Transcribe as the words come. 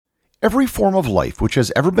Every form of life which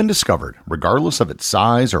has ever been discovered, regardless of its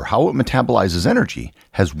size or how it metabolizes energy,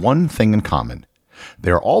 has one thing in common. They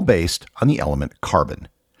are all based on the element carbon.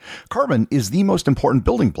 Carbon is the most important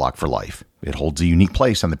building block for life. It holds a unique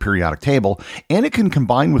place on the periodic table, and it can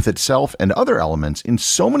combine with itself and other elements in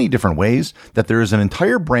so many different ways that there is an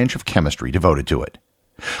entire branch of chemistry devoted to it.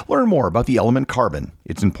 Learn more about the element carbon,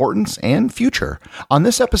 its importance, and future on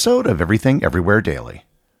this episode of Everything Everywhere Daily.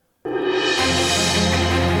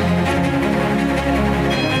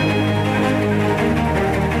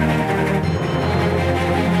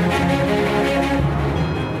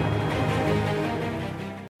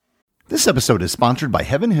 This episode is sponsored by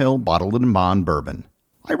Heaven Hill Bottled & Bond Bourbon.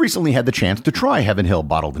 I recently had the chance to try Heaven Hill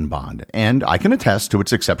Bottled & Bond, and I can attest to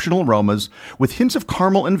its exceptional aromas with hints of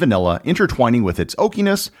caramel and vanilla intertwining with its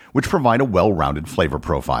oakiness, which provide a well-rounded flavor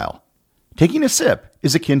profile. Taking a sip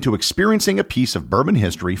is akin to experiencing a piece of bourbon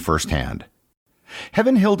history firsthand.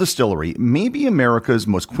 Heaven Hill Distillery may be America's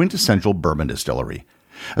most quintessential bourbon distillery.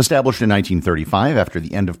 Established in 1935 after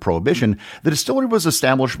the end of Prohibition, the distillery was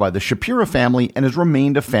established by the Shapira family and has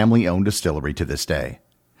remained a family-owned distillery to this day.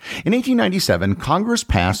 In 1897, Congress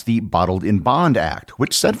passed the Bottled in Bond Act,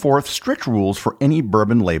 which set forth strict rules for any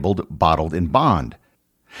bourbon labeled Bottled in Bond.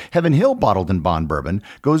 Heaven Hill Bottled in Bond Bourbon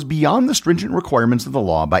goes beyond the stringent requirements of the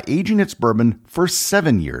law by aging its bourbon for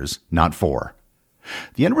 7 years, not 4.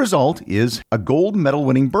 The end result is a gold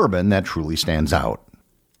medal-winning bourbon that truly stands out.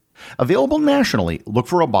 Available nationally, look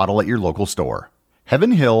for a bottle at your local store.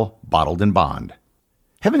 Heaven Hill Bottled in Bond.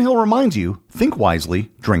 Heaven Hill reminds you, think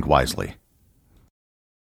wisely, drink wisely.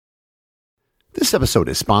 This episode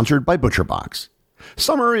is sponsored by ButcherBox.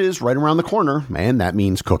 Summer is right around the corner, and that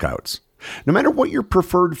means cookouts. No matter what your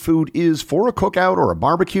preferred food is for a cookout or a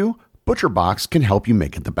barbecue, ButcherBox can help you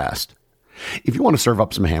make it the best. If you want to serve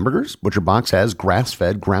up some hamburgers, ButcherBox has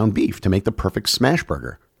grass-fed ground beef to make the perfect smash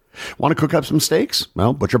burger. Want to cook up some steaks?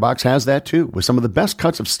 Well, ButcherBox has that too, with some of the best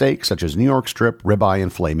cuts of steak such as New York strip, ribeye,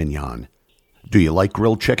 and filet mignon. Do you like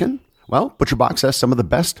grilled chicken? Well, ButcherBox has some of the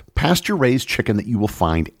best pasture-raised chicken that you will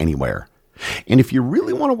find anywhere. And if you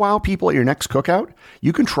really want to wow people at your next cookout,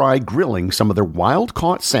 you can try grilling some of their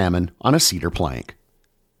wild-caught salmon on a cedar plank.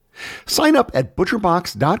 Sign up at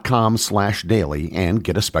butcherbox.com/daily and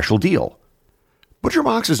get a special deal.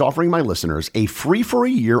 ButcherBox is offering my listeners a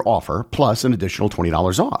free-for-a-year offer plus an additional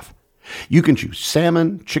 $20 off. You can choose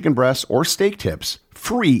salmon, chicken breasts, or steak tips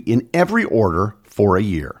free in every order for a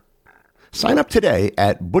year. Sign up today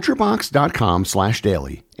at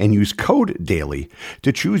butcherbox.com/daily and use code DAILY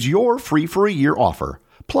to choose your free-for-a-year offer,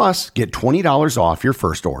 plus get $20 off your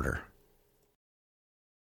first order.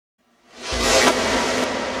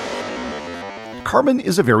 Carbon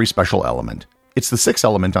is a very special element. It's the 6th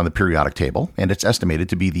element on the periodic table, and it's estimated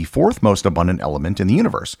to be the 4th most abundant element in the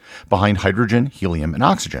universe, behind hydrogen, helium, and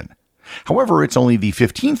oxygen. However, it's only the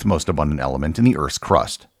 15th most abundant element in the Earth's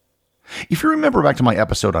crust. If you remember back to my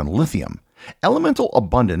episode on lithium, elemental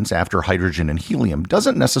abundance after hydrogen and helium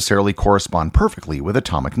doesn't necessarily correspond perfectly with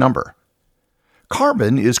atomic number.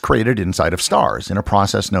 Carbon is created inside of stars in a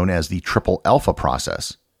process known as the triple alpha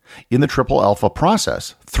process. In the triple alpha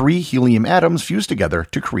process, 3 helium atoms fuse together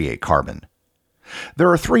to create carbon. There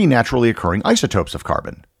are 3 naturally occurring isotopes of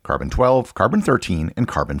carbon: carbon-12, carbon-13, and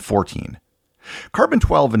carbon-14.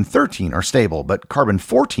 Carbon-12 and 13 are stable, but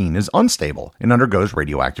carbon-14 is unstable and undergoes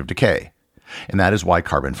radioactive decay. And that is why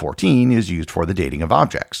carbon-14 is used for the dating of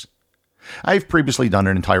objects. I've previously done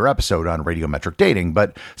an entire episode on radiometric dating,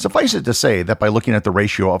 but suffice it to say that by looking at the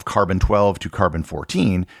ratio of carbon-12 to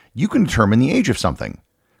carbon-14, you can determine the age of something.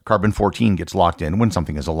 Carbon-14 gets locked in when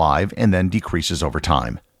something is alive and then decreases over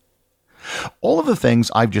time. All of the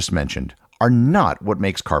things I've just mentioned are not what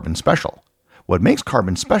makes carbon special. What makes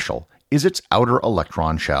carbon special is its outer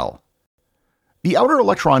electron shell. The outer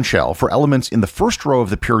electron shell for elements in the first row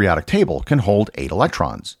of the periodic table can hold 8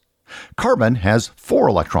 electrons. Carbon has 4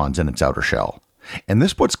 electrons in its outer shell, and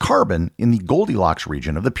this puts carbon in the Goldilocks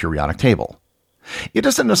region of the periodic table. It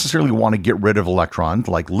doesn't necessarily want to get rid of electrons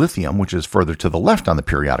like lithium, which is further to the left on the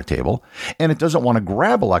periodic table, and it doesn't want to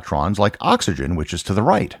grab electrons like oxygen, which is to the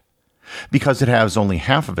right. Because it has only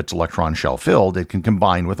half of its electron shell filled, it can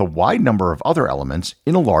combine with a wide number of other elements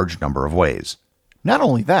in a large number of ways. Not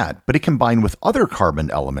only that, but it can combine with other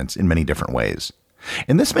carbon elements in many different ways.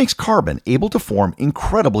 And this makes carbon able to form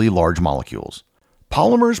incredibly large molecules.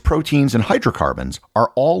 Polymers, proteins, and hydrocarbons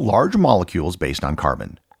are all large molecules based on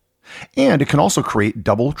carbon. And it can also create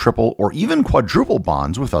double, triple, or even quadruple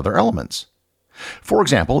bonds with other elements. For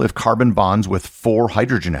example, if carbon bonds with 4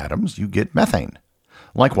 hydrogen atoms, you get methane.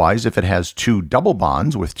 Likewise, if it has 2 double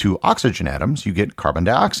bonds with 2 oxygen atoms, you get carbon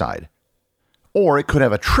dioxide. Or it could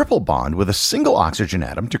have a triple bond with a single oxygen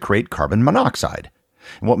atom to create carbon monoxide.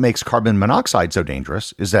 And what makes carbon monoxide so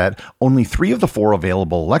dangerous is that only 3 of the 4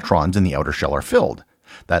 available electrons in the outer shell are filled.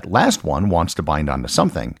 That last one wants to bind onto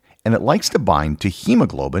something, and it likes to bind to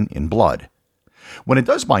hemoglobin in blood. When it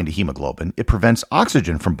does bind to hemoglobin, it prevents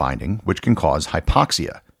oxygen from binding, which can cause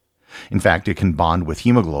hypoxia. In fact, it can bond with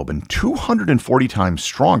hemoglobin 240 times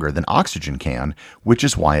stronger than oxygen can, which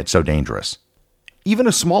is why it's so dangerous. Even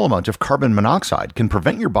a small amount of carbon monoxide can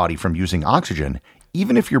prevent your body from using oxygen,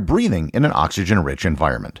 even if you're breathing in an oxygen-rich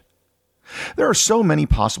environment. There are so many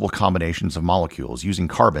possible combinations of molecules using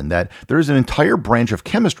carbon that there is an entire branch of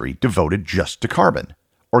chemistry devoted just to carbon,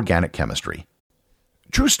 organic chemistry.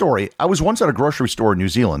 True story, I was once at a grocery store in New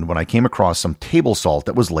Zealand when I came across some table salt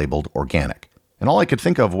that was labeled organic. And all I could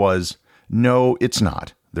think of was, no, it's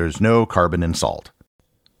not. There's no carbon in salt.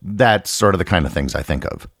 That's sort of the kind of things I think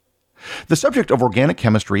of. The subject of organic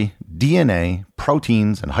chemistry, DNA,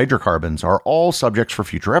 proteins, and hydrocarbons are all subjects for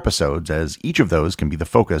future episodes, as each of those can be the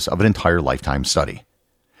focus of an entire lifetime study.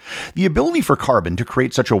 The ability for carbon to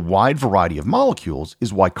create such a wide variety of molecules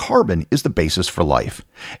is why carbon is the basis for life,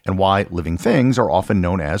 and why living things are often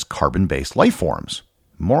known as carbon-based life forms.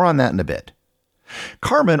 More on that in a bit.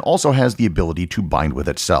 Carbon also has the ability to bind with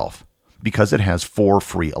itself. Because it has 4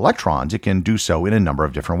 free electrons, it can do so in a number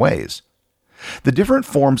of different ways. The different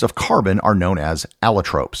forms of carbon are known as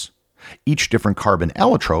allotropes. Each different carbon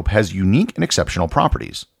allotrope has unique and exceptional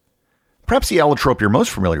properties. Perhaps the allotrope you're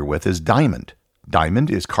most familiar with is diamond.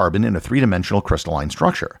 Diamond is carbon in a 3-dimensional crystalline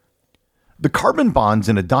structure. The carbon bonds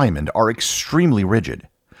in a diamond are extremely rigid.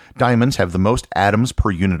 Diamonds have the most atoms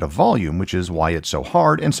per unit of volume, which is why it's so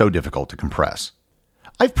hard and so difficult to compress.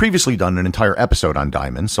 I've previously done an entire episode on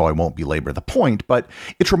diamonds, so I won't belabor the point, but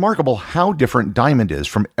it's remarkable how different diamond is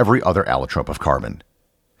from every other allotrope of carbon.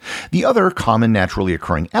 The other common naturally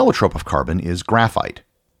occurring allotrope of carbon is graphite.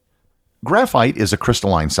 Graphite is a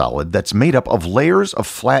crystalline solid that's made up of layers of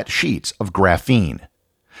flat sheets of graphene.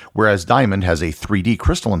 Whereas diamond has a 3D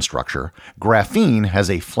crystalline structure, graphene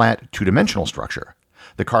has a flat 2-dimensional structure.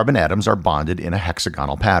 The carbon atoms are bonded in a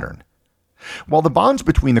hexagonal pattern. While the bonds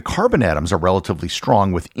between the carbon atoms are relatively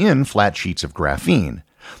strong within flat sheets of graphene,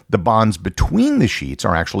 the bonds between the sheets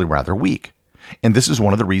are actually rather weak, and this is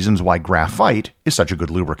one of the reasons why graphite is such a good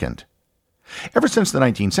lubricant. Ever since the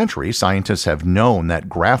 19th century, scientists have known that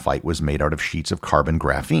graphite was made out of sheets of carbon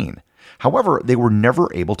graphene. However, they were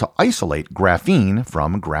never able to isolate graphene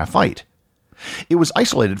from graphite. It was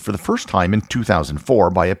isolated for the first time in 2004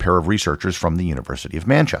 by a pair of researchers from the University of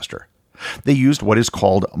Manchester. They used what is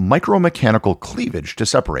called micromechanical cleavage to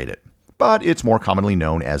separate it, but it's more commonly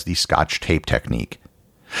known as the Scotch tape technique.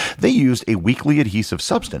 They used a weakly adhesive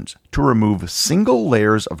substance to remove single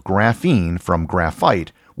layers of graphene from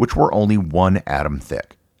graphite, which were only 1 atom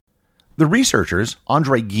thick. The researchers,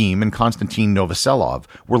 Andrei Geim and Konstantin Novoselov,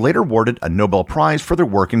 were later awarded a Nobel Prize for their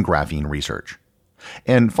work in graphene research.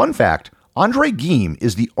 And fun fact, Andrei Geim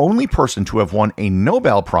is the only person to have won a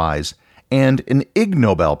Nobel Prize and an Ig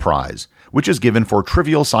Nobel Prize, which is given for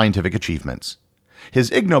trivial scientific achievements. His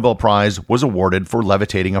Ig Nobel Prize was awarded for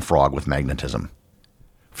levitating a frog with magnetism.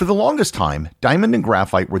 For the longest time, diamond and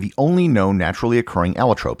graphite were the only known naturally occurring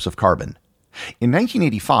allotropes of carbon. In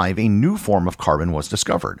 1985, a new form of carbon was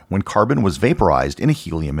discovered when carbon was vaporized in a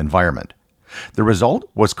helium environment. The result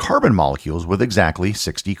was carbon molecules with exactly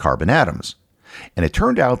 60 carbon atoms. And it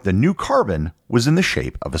turned out the new carbon was in the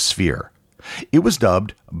shape of a sphere. It was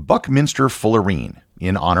dubbed Buckminster Fullerene,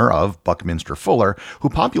 in honor of Buckminster Fuller, who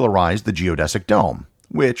popularized the geodesic dome,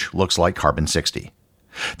 which looks like carbon-60.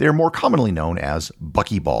 They are more commonly known as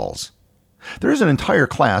buckyballs. There is an entire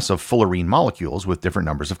class of fullerene molecules with different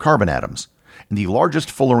numbers of carbon atoms, and the largest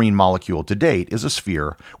fullerene molecule to date is a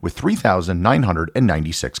sphere with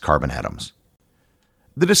 3,996 carbon atoms.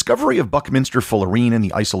 The discovery of Buckminster Fullerene and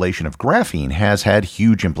the isolation of graphene has had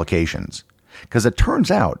huge implications, because it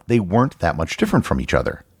turns out they weren't that much different from each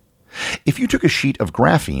other. If you took a sheet of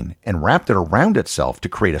graphene and wrapped it around itself to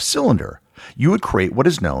create a cylinder, you would create what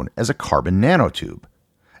is known as a carbon nanotube.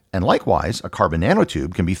 And likewise, a carbon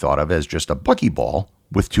nanotube can be thought of as just a buckyball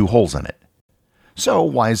with 2 holes in it. So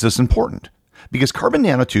why is this important? Because carbon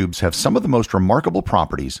nanotubes have some of the most remarkable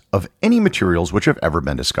properties of any materials which have ever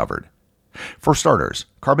been discovered. For starters,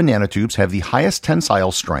 carbon nanotubes have the highest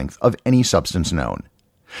tensile strength of any substance known.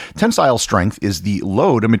 Tensile strength is the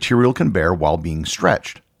load a material can bear while being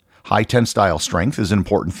stretched. High tensile strength is an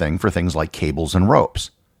important thing for things like cables and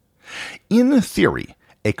ropes. In theory,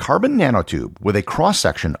 a carbon nanotube with a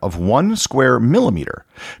cross-section of 1 square millimeter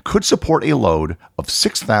could support a load of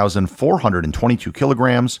 6,422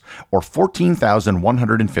 kilograms or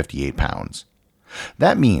 14,158 pounds.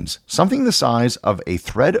 That means something the size of a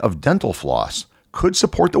thread of dental floss could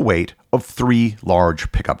support the weight of 3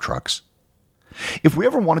 large pickup trucks. If we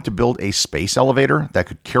ever wanted to build a space elevator that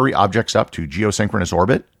could carry objects up to geosynchronous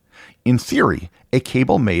orbit, in theory, a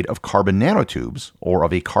cable made of carbon nanotubes, or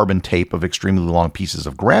of a carbon tape of extremely long pieces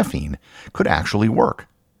of graphene, could actually work.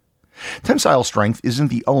 Tensile strength isn't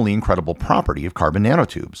the only incredible property of carbon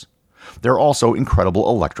nanotubes. They're also incredible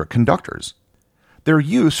electric conductors. Their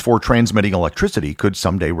use for transmitting electricity could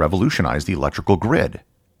someday revolutionize the electrical grid.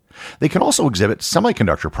 They can also exhibit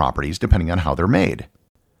semiconductor properties depending on how they're made.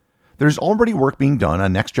 There's already work being done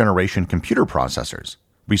on next-generation computer processors.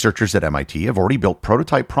 Researchers at MIT have already built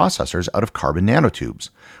prototype processors out of carbon nanotubes,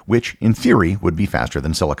 which, in theory, would be faster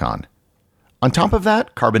than silicon. On top of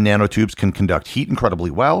that, carbon nanotubes can conduct heat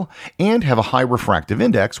incredibly well and have a high refractive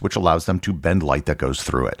index, which allows them to bend light that goes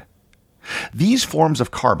through it. These forms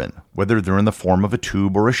of carbon, whether they're in the form of a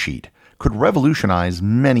tube or a sheet, could revolutionize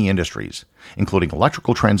many industries, including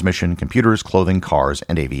electrical transmission, computers, clothing, cars,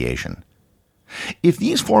 and aviation. If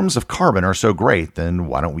these forms of carbon are so great, then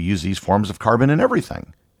why don't we use these forms of carbon in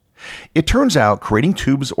everything? It turns out creating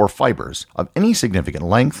tubes or fibers of any significant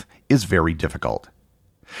length is very difficult.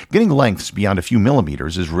 Getting lengths beyond a few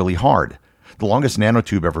millimeters is really hard. The longest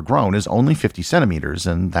nanotube ever grown is only 50 centimeters,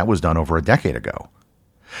 and that was done over a decade ago.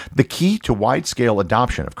 The key to wide-scale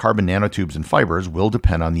adoption of carbon nanotubes and fibers will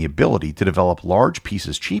depend on the ability to develop large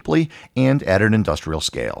pieces cheaply and at an industrial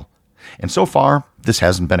scale. And so far, this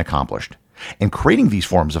hasn't been accomplished. And creating these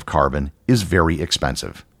forms of carbon is very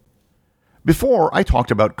expensive. Before, I talked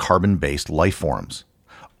about carbon-based life forms.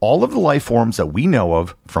 All of the life forms that we know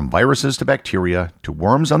of, from viruses to bacteria to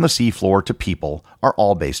worms on the seafloor to people, are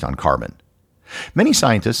all based on carbon. Many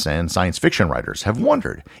scientists and science fiction writers have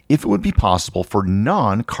wondered if it would be possible for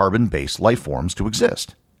non-carbon-based life forms to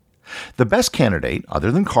exist. The best candidate,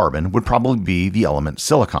 other than carbon, would probably be the element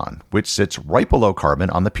silicon, which sits right below carbon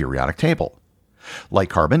on the periodic table. Like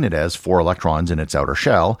carbon, it has 4 electrons in its outer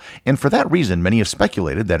shell, and for that reason many have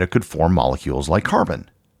speculated that it could form molecules like carbon.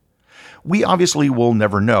 We obviously will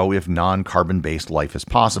never know if non-carbon-based life is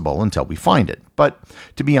possible until we find it, but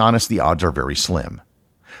to be honest, the odds are very slim.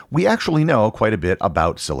 We actually know quite a bit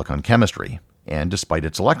about silicon chemistry, and despite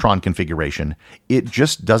its electron configuration, it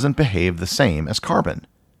just doesn't behave the same as carbon.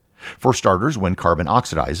 For starters, when carbon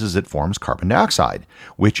oxidizes, it forms carbon dioxide,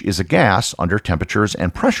 which is a gas under temperatures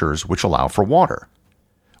and pressures which allow for water.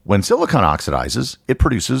 When silicon oxidizes, it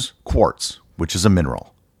produces quartz, which is a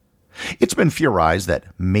mineral. It's been theorized that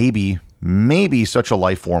maybe such a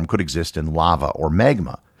life form could exist in lava or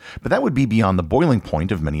magma, but that would be beyond the boiling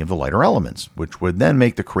point of many of the lighter elements, which would then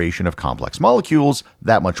make the creation of complex molecules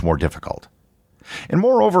that much more difficult. And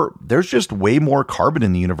moreover, there's just way more carbon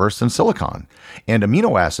in the universe than silicon, and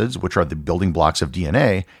amino acids, which are the building blocks of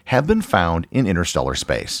DNA, have been found in interstellar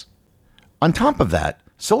space. On top of that,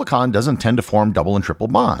 silicon doesn't tend to form double and triple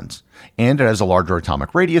bonds, and it has a larger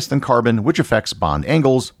atomic radius than carbon, which affects bond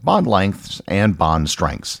angles, bond lengths, and bond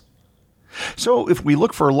strengths. So if we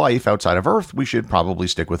look for life outside of Earth, we should probably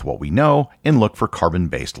stick with what we know and look for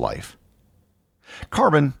carbon-based life.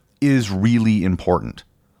 Carbon is really important.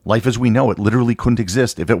 Life as we know it literally couldn't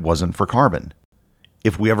exist if it wasn't for carbon.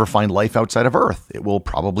 If we ever find life outside of Earth, it will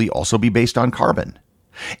probably also be based on carbon.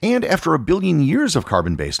 And after 1 billion years of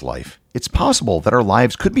carbon-based life, it's possible that our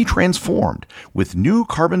lives could be transformed with new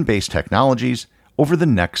carbon-based technologies over the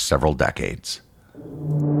next several decades.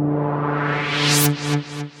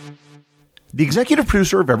 The executive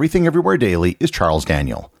producer of Everything Everywhere Daily is Charles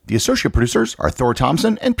Daniel. The associate producers are Thor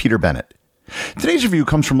Thompson and Peter Bennett. Today's review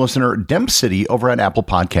comes from listener Demp City over at Apple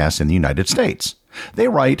Podcasts in the United States. They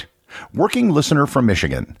write, "Working listener from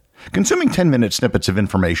Michigan. Consuming 10-minute snippets of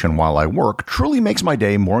information while I work truly makes my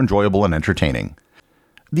day more enjoyable and entertaining.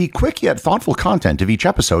 The quick yet thoughtful content of each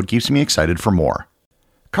episode keeps me excited for more.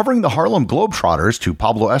 Covering the Harlem Globetrotters to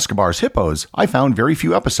Pablo Escobar's hippos, I found very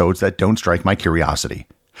few episodes that don't strike my curiosity.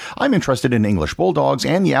 I'm interested in English bulldogs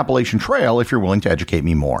and the Appalachian Trail if you're willing to educate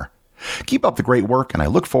me more. Keep up the great work, and I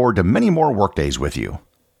look forward to many more workdays with you."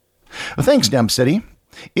 Thanks, Demp City.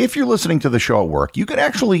 If you're listening to the show at work, you could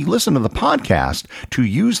actually listen to the podcast to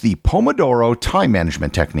use the Pomodoro time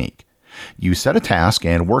management technique. You set a task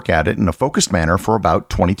and work at it in a focused manner for about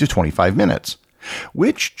 20 to 25 minutes,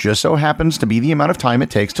 which just so happens to be the amount of time it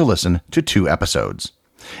takes to listen to 2 episodes.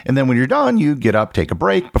 And then when you're done, you get up, take a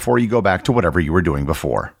break before you go back to whatever you were doing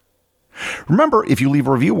before. Remember, if you leave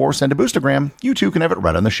a review or send a boostagram, you too can have it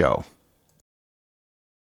read on the show.